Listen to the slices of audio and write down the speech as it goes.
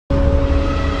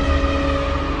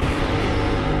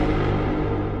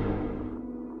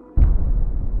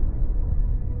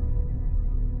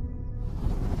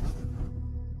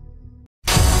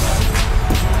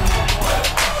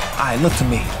right, look to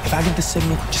me. If I get the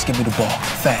signal, just give me the ball.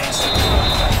 Fast.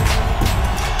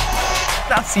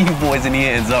 I'll see you boys in the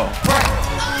end zone.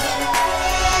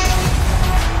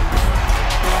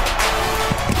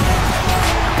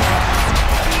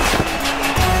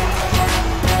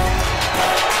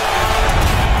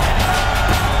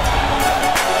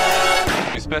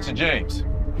 Spencer James.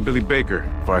 Billy Baker,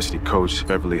 varsity coach,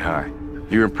 Beverly High.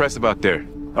 You're impressive out there.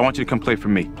 I want you to come play for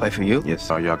me. Play for you? Yes,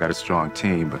 y'all got a strong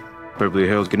team, but Beverly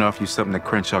Hills can offer you something that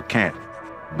Crenshaw can't.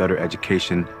 Better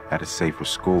education at a safer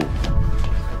school.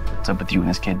 What's up with you and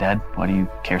this kid, Dad? Why do you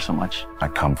care so much? I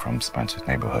come from Spencer's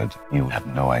neighborhood. You have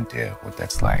no idea what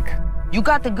that's like. You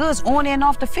got the goods on and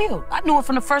off the field. I knew it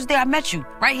from the first day I met you,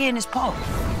 right here in this park.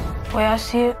 Boy, I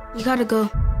see it. You gotta go.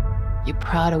 You're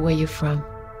proud of where you're from,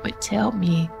 but tell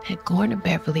me that going to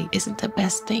Beverly isn't the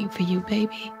best thing for you,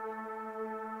 baby.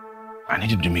 I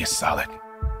need you to do me a solid.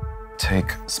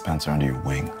 Take Spencer under your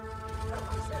wing.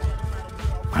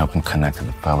 Help him connect to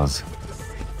the fellas.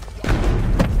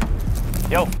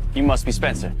 Yo, you must be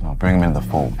Spencer. I'll bring him in the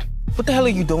fold. What the hell are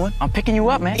you doing? I'm picking you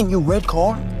up, man. In your red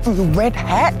car? In your red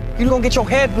hat? You're gonna get your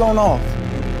head blown off.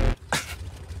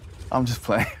 I'm just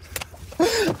playing.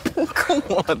 Come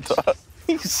on, dog.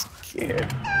 He's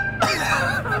scared.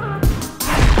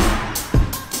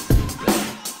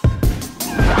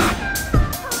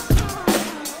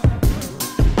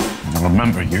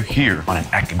 Remember, you're here on an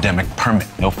academic permit.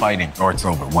 No fighting, or it's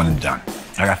over. One and done.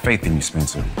 I got faith in you,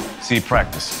 Spencer. See you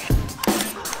practice.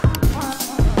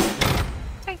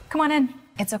 Hey, come on in.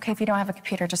 It's okay if you don't have a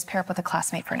computer. Just pair up with a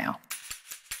classmate for now.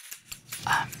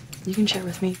 You can share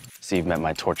with me. So you've met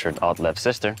my tortured alt-left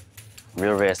sister.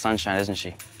 Real ray of sunshine, isn't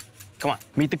she? Come on,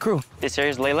 meet the crew. This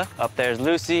here's Layla. Up there's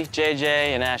Lucy, JJ,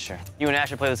 and Asher. You and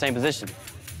Asher play the same position.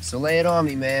 So lay it on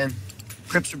me, man.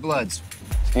 Crips or Bloods?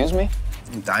 Excuse me?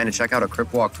 I'm dying to check out a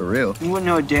Crip walk for real. You wouldn't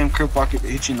know a damn Crip walk if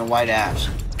it hit you in the white ass.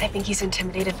 I think he's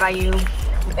intimidated by you.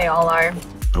 They all are.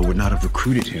 I would not have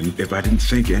recruited him if I didn't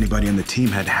think anybody on the team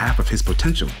had half of his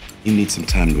potential. He needs some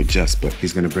time to adjust, but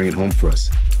he's gonna bring it home for us.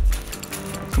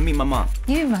 Come meet my mom.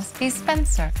 You must be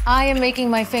Spencer. I am making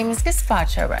my famous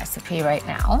gazpacho recipe right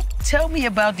now. Tell me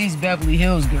about these Beverly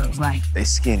Hills girls, like. They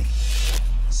skinny.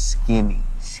 Skinny.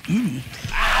 Skinny?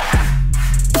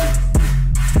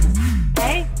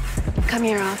 Hey, come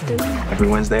here often. Every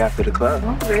Wednesday after the club.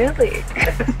 Oh, really?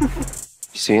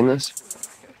 You seeing this?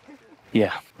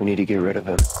 Yeah. We need to get rid of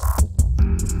him.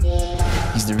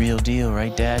 He's the real deal,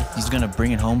 right, Dad? He's gonna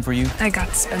bring it home for you? I got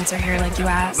Spencer here like you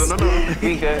asked. No.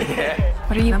 Be good, yeah.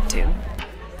 What are you up to?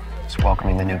 Just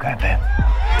welcoming the new guy, babe.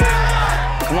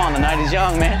 Come on, the night is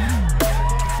young, man.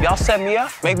 Y'all set me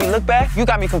up, make me look back. You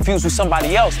got me confused with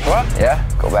somebody else, bro. Yeah?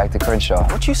 Go back to Crenshaw.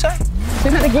 What you say? Say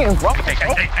that again, bro.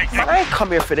 I ain't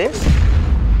come here for this.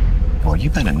 Boy, you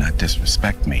better not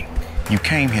disrespect me. You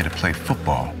came here to play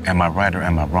football. Am I right or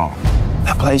am I wrong?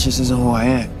 That place just isn't who I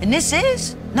am. And this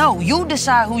is? No, you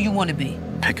decide who you want to be.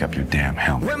 Pick up your damn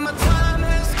helmet.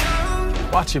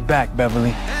 Watch your back,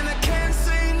 Beverly.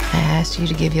 I asked you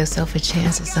to give yourself a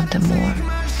chance at something more.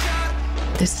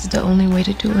 This is the only way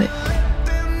to do it.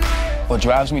 What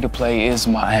drives me to play is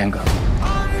my anger.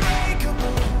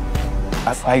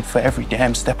 I fight for every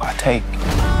damn step I take.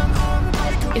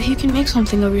 If you can make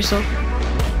something of yourself,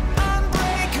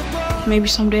 maybe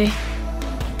someday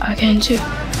I can too.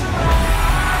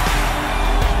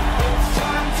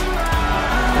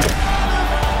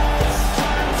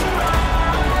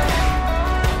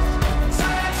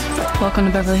 Welcome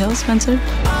to Beverly Hills, Spencer.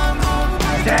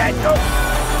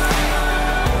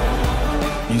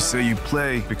 You say you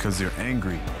play because you're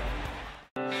angry.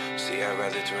 See, I'd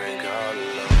rather drink all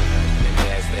alone.